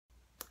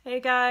Hey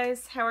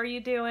guys, how are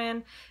you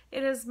doing?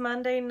 It is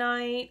Monday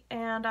night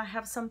and I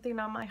have something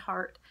on my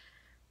heart.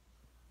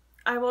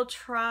 I will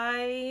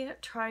try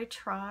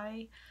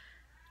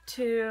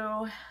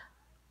to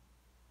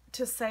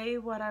say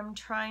what I'm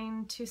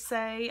trying to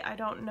say. I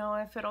don't know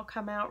if it'll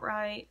come out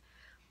right.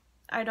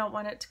 I don't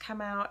want it to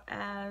come out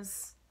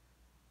as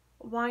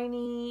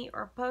whiny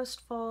or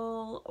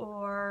boastful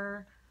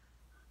or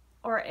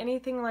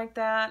anything like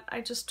that.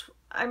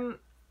 I'm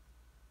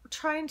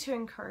trying to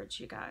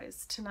encourage you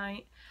guys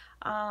tonight.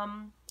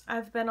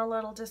 I've been a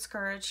little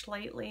discouraged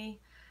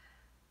lately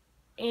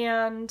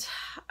and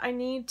I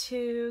need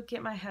to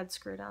get my head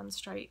screwed on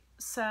straight.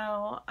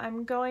 So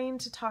I'm going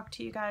to talk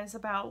to you guys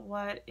about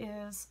what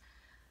is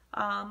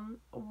going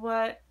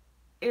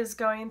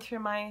through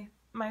my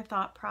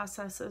thought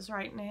processes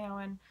right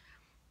now,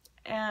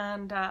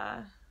 and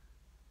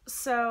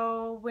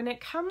so when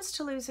it comes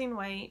to losing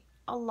weight,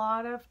 a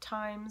lot of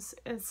times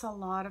it's a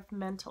lot of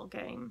mental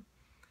game.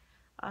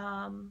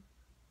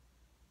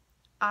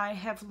 I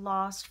have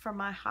lost from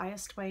my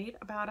highest weight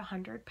about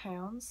 100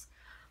 pounds.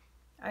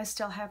 I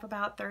still have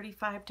about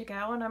 35 to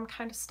go and I'm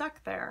kind of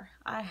stuck there.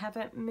 I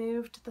haven't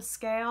moved the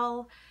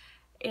scale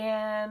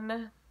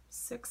in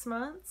 6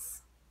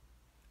 months.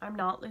 I'm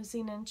not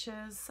losing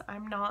inches.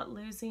 I'm not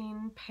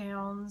losing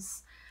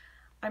pounds.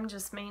 I'm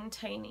just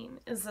maintaining.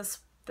 Is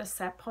this the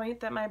set point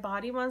that my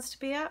body wants to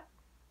be at?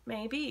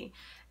 Maybe.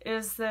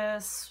 Is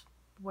this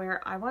where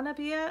I want to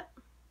be at?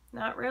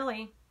 Not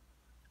really.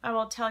 I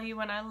will tell you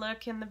when I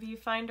look in the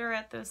viewfinder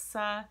at this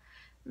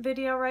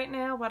video right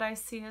now, what I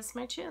see is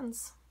my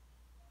chins.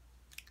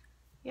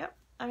 Yep,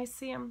 I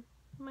see them,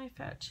 my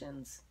fat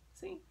chins,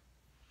 see?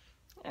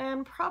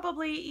 And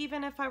probably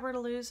even if I were to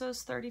lose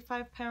those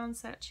 35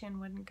 pounds, that chin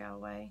wouldn't go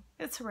away.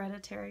 It's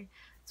hereditary.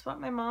 It's what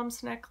my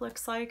mom's neck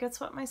looks like. It's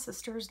what my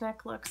sister's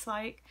neck looks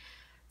like.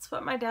 It's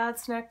what my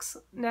dad's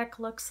neck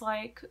looks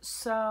like.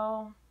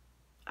 So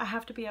I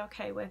have to be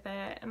okay with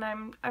it. And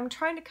I'm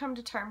trying to come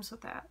to terms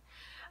with that.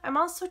 I'm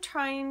also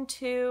trying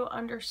to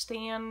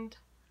understand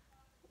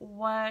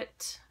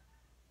what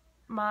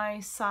my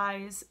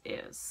size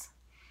is.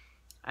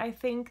 I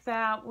think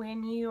that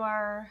when you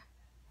are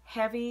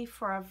heavy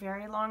for a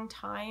very long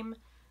time,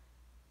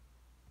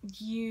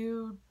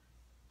 you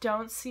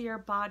don't see your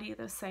body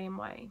the same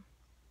way.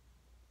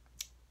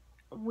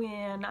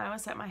 When I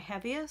was at my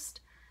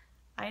heaviest,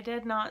 I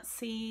did not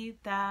see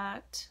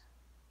that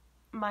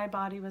my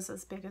body was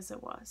as big as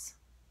it was.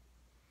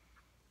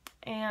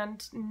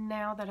 And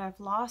now that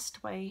I've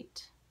lost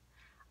weight,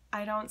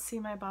 I don't see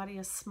my body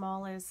as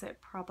small as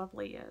it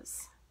probably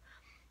is.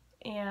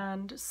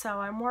 And so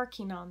I'm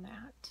working on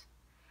that.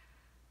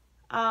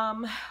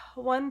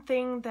 One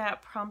thing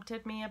that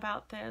prompted me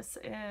about this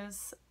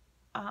is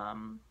I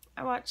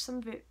watched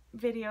some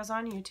videos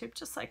on YouTube,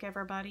 just like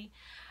everybody.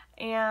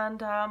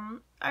 And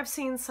I've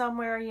seen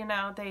somewhere, you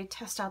know, they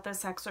test out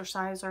this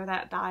exercise or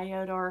that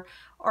diet or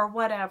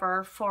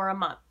whatever for a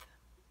month.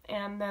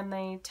 And then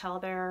they tell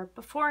their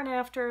before and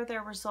after,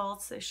 their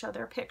results, they show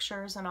their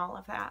pictures and all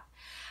of that.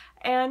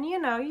 And you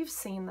know, you've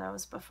seen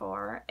those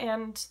before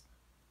and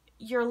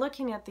you're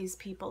looking at these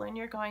people and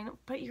you're going,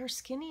 but you're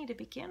skinny to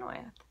begin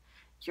with.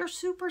 You're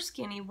super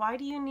skinny. Why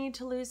do you need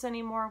to lose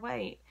any more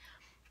weight?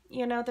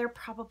 You know, they're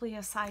probably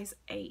a size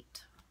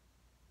 8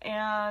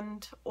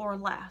 or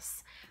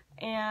less.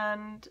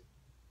 And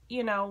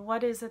you know,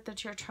 what is it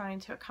that you're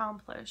trying to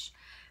accomplish?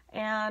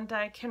 And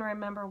I can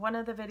remember one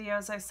of the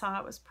videos I saw,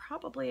 it was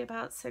probably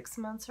about 6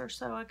 months or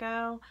so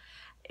ago.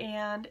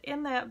 And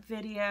in that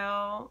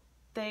video,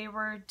 they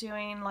were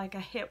doing like a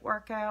HIIT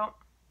workout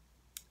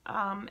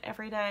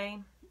every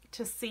day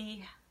to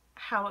see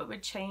how it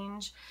would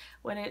change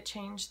when it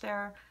changed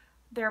their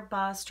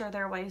bust or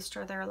their waist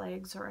or their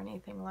legs or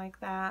anything like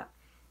that.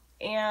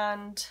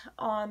 And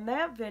on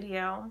that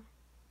video,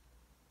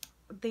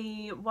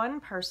 the one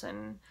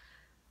person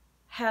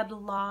had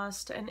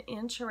lost an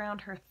inch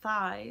around her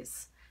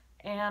thighs,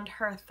 and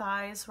her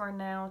thighs were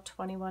now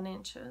 21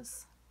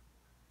 inches.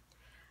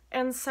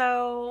 And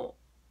so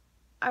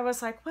I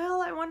was like,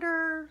 well, I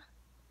wonder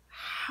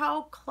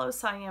how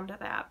close I am to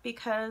that,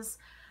 because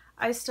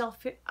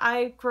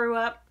I grew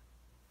up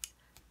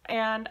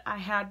and I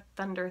had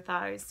thunder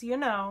thighs, you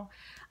know.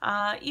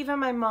 Even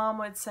my mom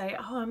would say,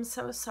 oh, I'm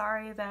so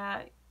sorry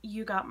that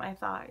you got my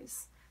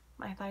thighs.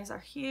 My thighs are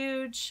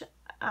huge.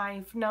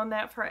 I've known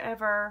that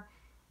forever.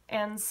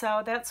 And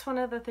so that's one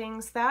of the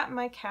things that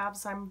my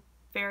calves I'm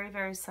very,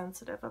 very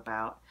sensitive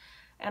about.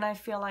 And I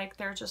feel like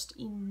they're just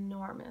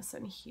enormous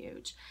and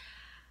huge.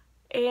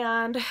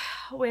 And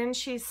when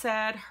she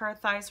said her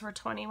thighs were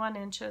 21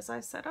 inches,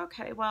 I said,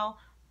 okay, well,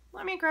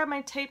 let me grab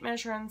my tape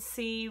measure and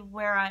see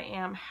where I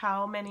am,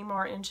 how many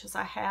more inches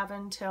I have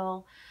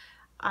until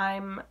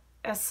I'm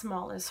as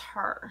small as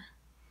her.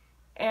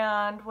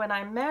 And when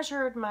I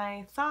measured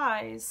my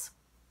thighs,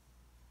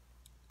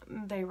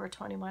 they were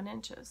 21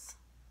 inches.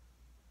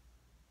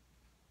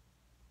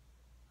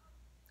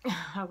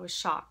 I was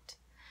shocked.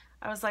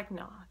 I was like,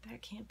 no,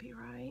 that can't be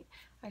right.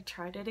 I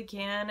tried it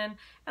again and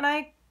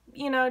I,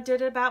 you know,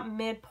 did it about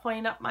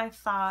midpoint up my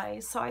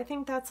thighs. So I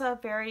think that's a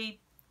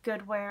very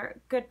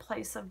good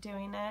place of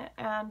doing it.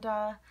 And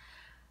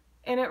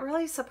it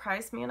really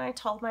surprised me. And I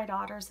told my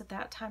daughters at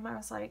that time, I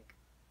was like,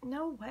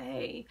 no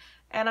way.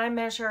 And I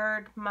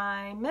measured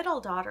my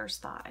middle daughter's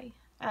thigh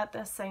at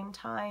the same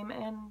time,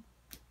 and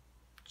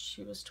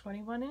she was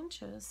 21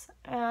 inches.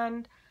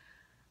 And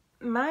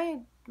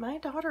my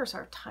daughters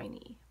are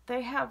tiny.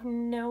 They have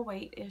no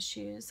weight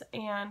issues,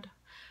 and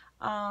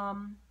I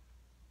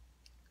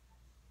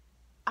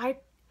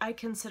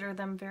consider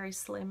them very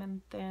slim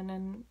and thin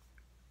and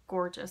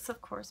gorgeous,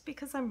 of course,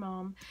 because I'm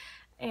mom.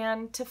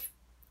 And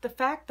the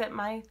fact that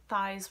my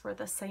thighs were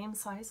the same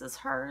size as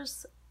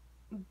hers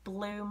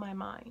blew my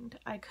mind.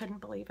 I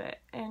couldn't believe it.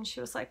 And she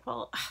was like,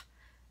 well,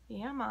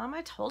 yeah, Mom,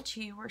 I told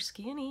you were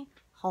skinny.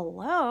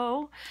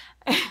 Hello.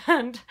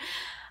 And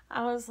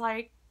I was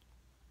like,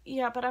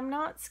 yeah, but I'm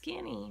not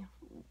skinny.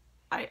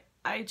 I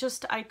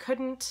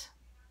couldn't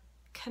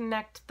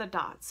connect the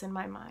dots in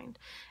my mind.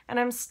 And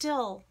I'm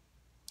still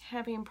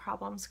having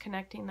problems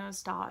connecting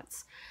those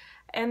dots.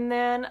 And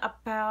then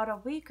about a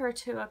week or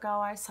two ago,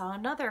 I saw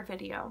another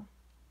video.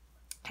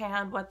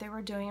 And what they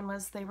were doing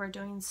was they were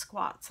doing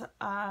squats,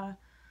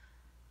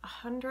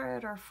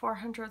 100 or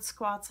 400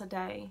 squats a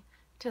day,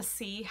 to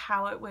see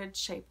how it would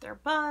shape their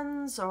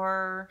buns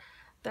or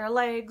their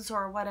legs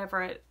or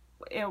whatever it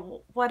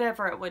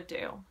would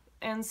do.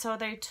 And so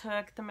they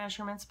took the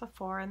measurements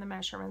before and the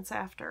measurements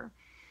after.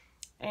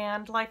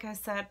 And like I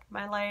said,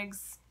 my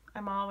legs,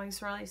 I'm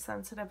always really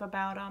sensitive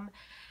about them.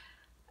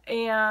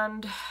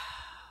 And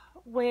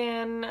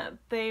when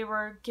they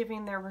were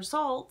giving their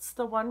results,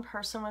 the one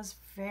person was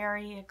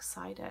very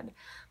excited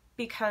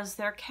because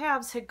their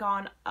calves had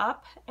gone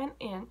up an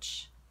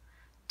inch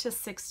to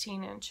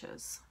 16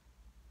 inches.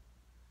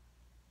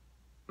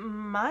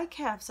 My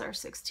calves are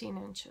 16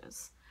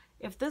 inches.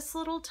 If this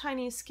little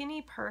tiny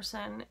skinny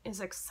person is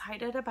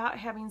excited about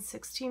having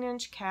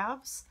 16-inch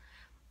calves,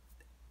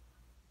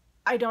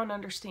 I don't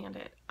understand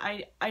it.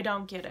 I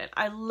don't get it.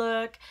 I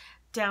look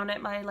down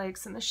at my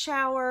legs in the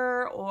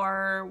shower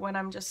or when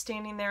I'm just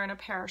standing there in a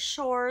pair of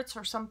shorts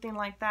or something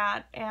like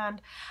that,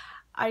 and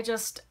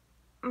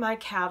my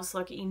calves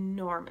look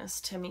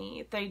enormous to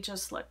me. They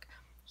just look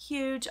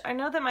huge. I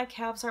know that my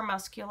calves are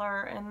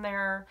muscular and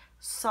they're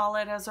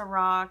solid as a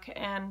rock,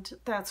 and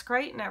that's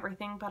great and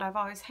everything, but I've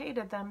always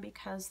hated them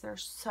because they're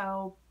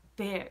so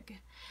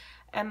big.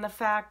 And the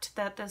fact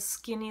that this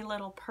skinny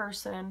little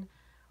person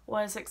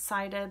was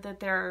excited that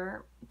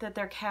their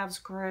calves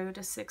grew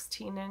to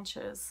 16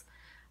 inches.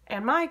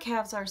 And my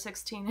calves are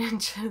 16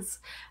 inches.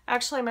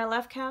 Actually, my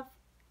left calf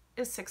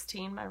is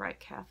 16. My right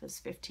calf is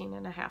 15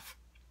 and a half.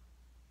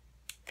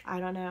 I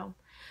don't know.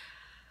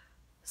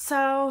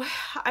 So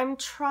I'm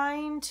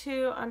trying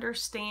to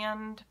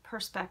understand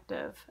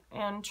perspective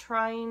and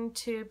trying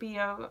to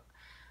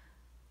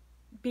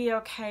be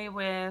okay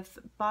with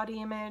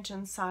body image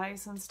and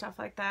size and stuff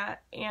like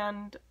that.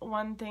 And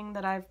one thing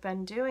that I've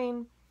been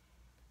doing,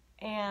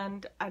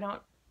 and I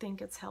don't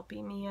think it's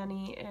helping me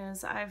any,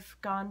 is I've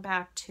gone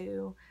back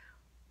to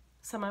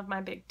some of my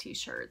big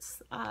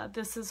t-shirts.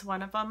 This is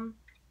one of them,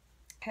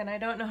 and I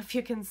don't know if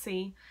you can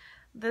see.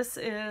 This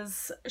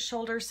is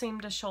shoulder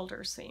seam to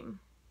shoulder seam.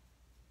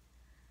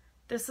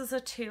 This is a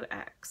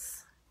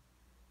 2X.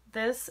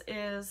 This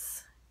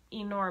is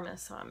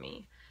enormous on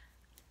me,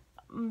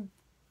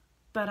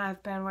 but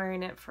I've been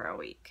wearing it for a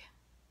week,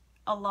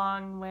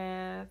 along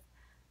with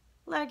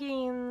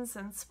leggings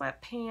and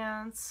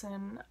sweatpants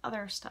and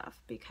other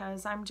stuff,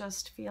 because I'm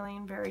just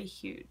feeling very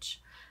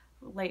huge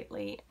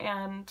lately.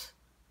 And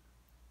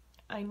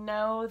I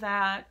know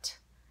that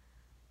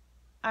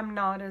I'm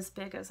not as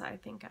big as I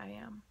think I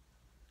am.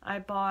 I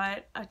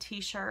bought a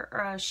t-shirt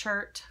or a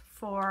shirt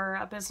for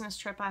a business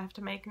trip I have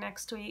to make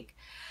next week,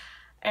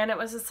 and it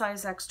was a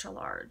size extra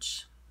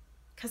large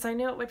because I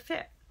knew it would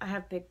fit. I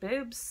have big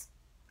boobs.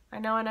 I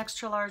know an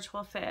extra large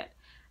will fit.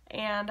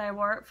 And I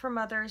wore it for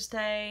Mother's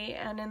Day,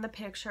 and in the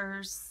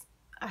pictures,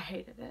 I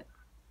hated it.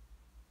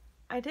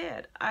 I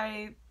did.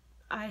 I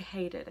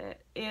hated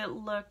it. It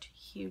looked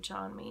huge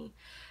on me.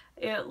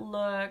 It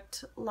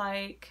looked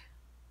like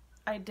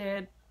I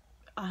did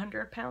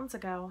 100 pounds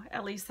ago.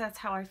 At least that's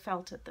how I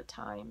felt at the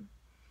time.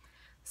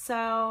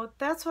 So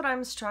that's what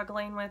I'm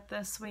struggling with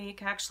this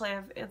week. Actually,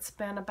 it's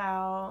been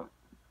about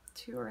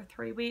 2 or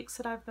 3 weeks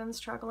that I've been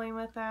struggling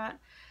with that.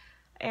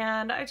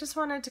 And I just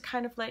wanted to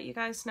kind of let you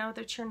guys know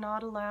that you're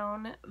not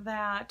alone,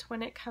 that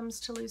when it comes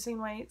to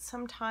losing weight,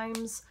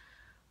 sometimes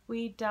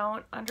we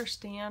don't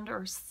understand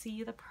or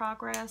see the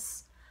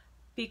progress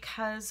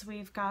because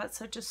we've got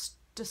such a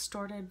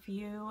distorted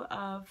view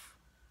of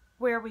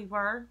where we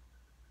were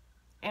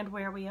and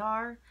where we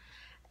are.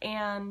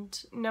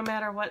 And no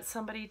matter what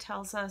somebody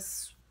tells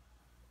us,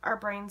 our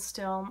brains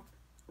still,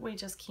 we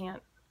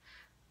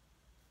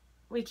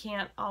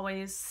can't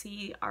always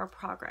see our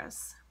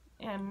progress.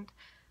 And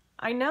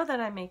I know that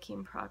I'm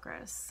making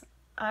progress.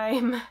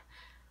 I'm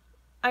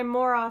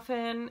more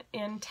often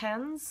in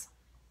 10s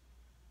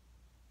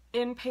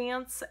in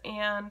pants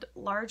and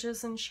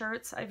larges in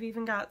shirts. I've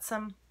even got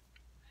some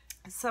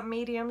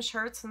medium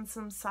shirts and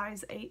some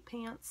size 8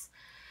 pants.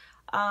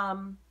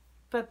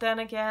 But then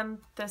again,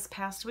 this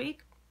past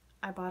week,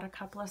 I bought a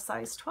couple of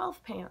size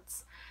 12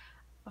 pants.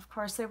 Of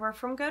course, they were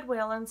from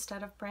Goodwill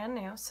instead of brand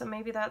new, so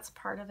maybe that's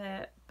part of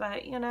it.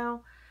 But, you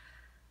know,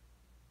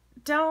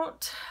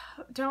 don't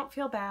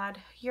feel bad.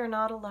 You're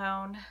not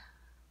alone.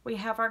 We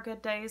have our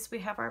good days, we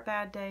have our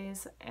bad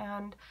days,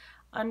 and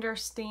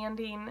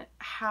understanding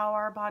how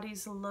our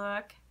bodies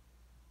look,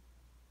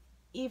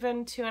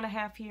 even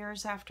 2.5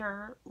 years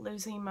after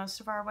losing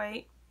most of our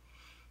weight,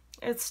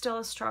 it's still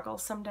a struggle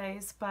some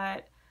days,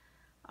 but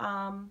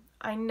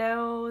I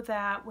know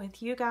that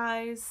with you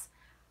guys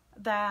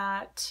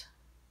that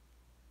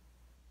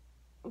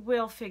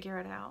we'll figure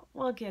it out.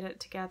 We'll get it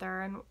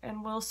together,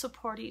 and we'll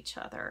support each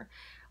other.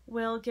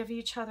 We'll give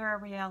each other a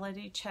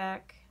reality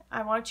check.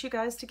 I want you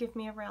guys to give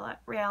me a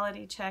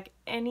reality check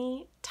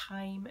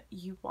anytime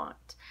you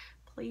want.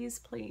 Please,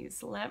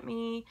 please let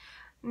me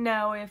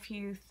know if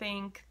you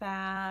think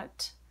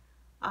that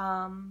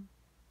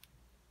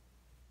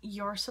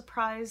you're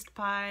surprised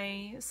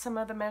by some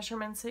of the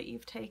measurements that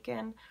you've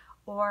taken,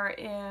 or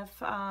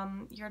if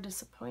you're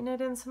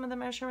disappointed in some of the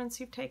measurements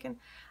you've taken.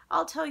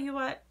 I'll tell you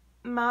what,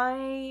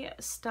 my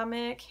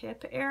stomach,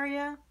 hip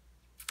area,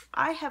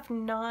 I have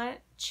not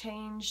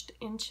changed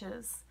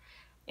inches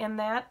in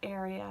that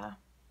area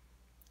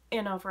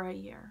in over a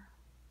year.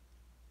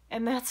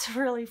 And that's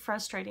really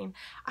frustrating.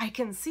 I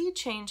can see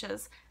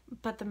changes,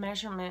 but the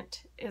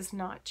measurement is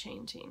not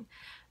changing.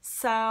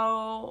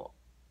 So,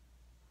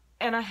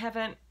 and I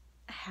haven't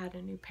had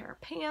a new pair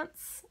of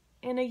pants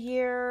in a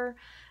year,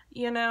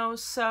 you know,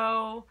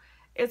 so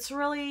it's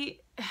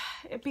really,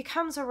 it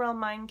becomes a real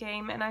mind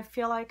game, and I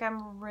feel like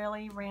I'm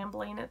really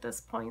rambling at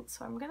this point,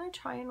 so I'm going to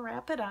try and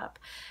wrap it up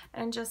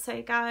and just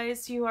say,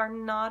 guys, you are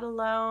not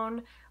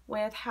alone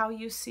with how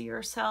you see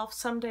yourself.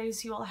 Some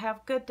days you will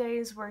have good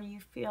days where you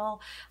feel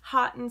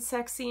hot and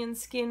sexy and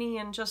skinny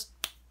and just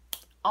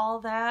all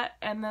that,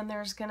 and then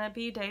there's going to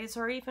be days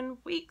or even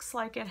weeks,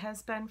 like it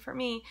has been for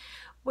me,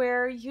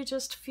 where you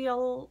just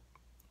feel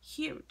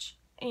huge,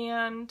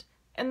 and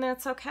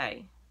that's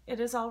okay. It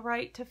is all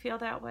right to feel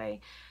that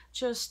way.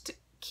 Just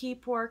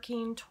keep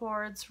working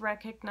towards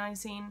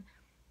recognizing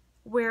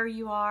where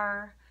you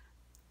are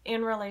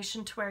in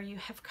relation to where you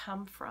have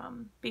come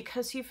from,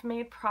 because you've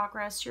made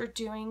progress, you're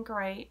doing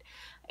great,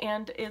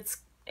 and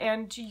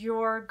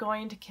you're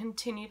going to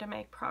continue to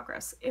make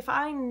progress. If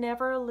I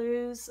never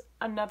lose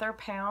another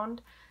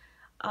pound,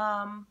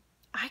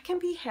 I can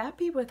be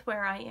happy with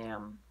where I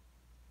am.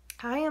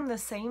 I am the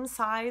same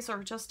size,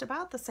 or just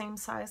about the same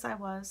size I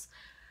was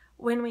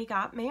when we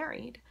got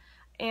married.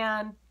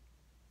 And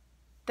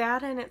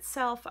that in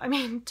itself, I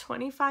mean,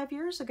 25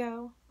 years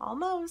ago,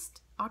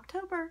 almost,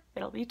 October,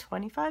 it'll be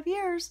 25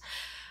 years.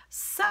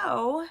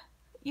 So,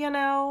 you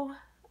know,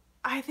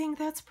 I think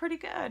that's pretty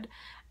good.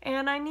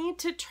 And I need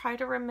to try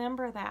to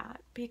remember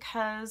that,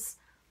 because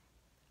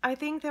I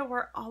think that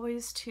we're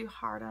always too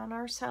hard on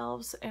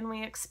ourselves, and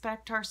we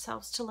expect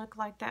ourselves to look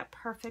like that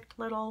perfect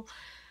little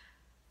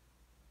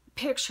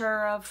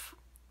picture of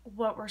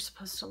what we're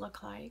supposed to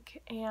look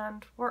like,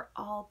 and we're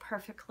all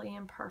perfectly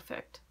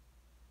imperfect,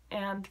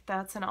 and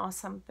that's an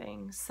awesome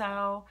thing.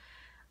 So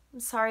I'm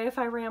sorry if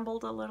I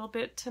rambled a little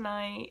bit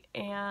tonight,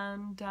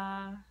 and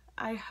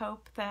I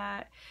hope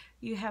that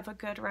you have a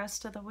good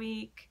rest of the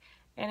week.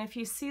 And if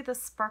you see the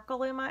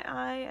sparkle in my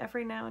eye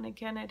every now and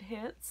again, it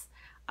hits,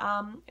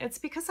 it's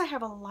because I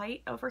have a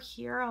light over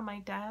here on my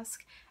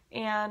desk,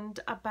 and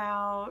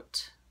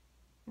about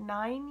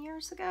 9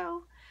 years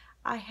ago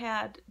I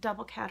had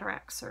double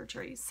cataract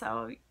surgery,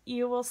 so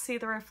you will see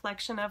the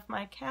reflection of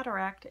my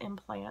cataract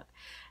implant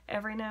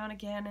every now and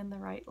again in the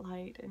right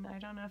light, and I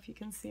don't know if you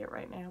can see it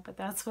right now, but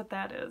that's what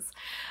that is.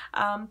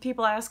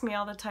 People ask me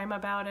all the time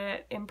about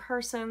it in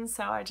person,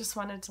 so I just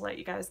wanted to let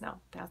you guys know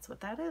that's what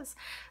that is.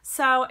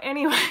 So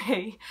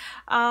anyway,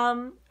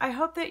 I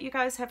hope that you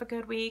guys have a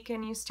good week,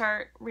 and you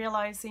start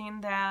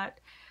realizing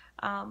that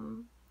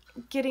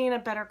getting a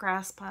better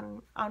grasp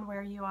on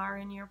where you are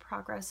in your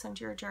progress and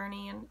your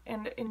journey,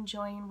 and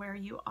enjoying where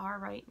you are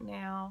right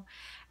now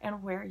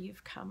and where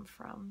you've come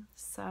from.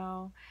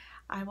 So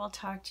I will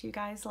talk to you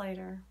guys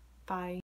later. Bye.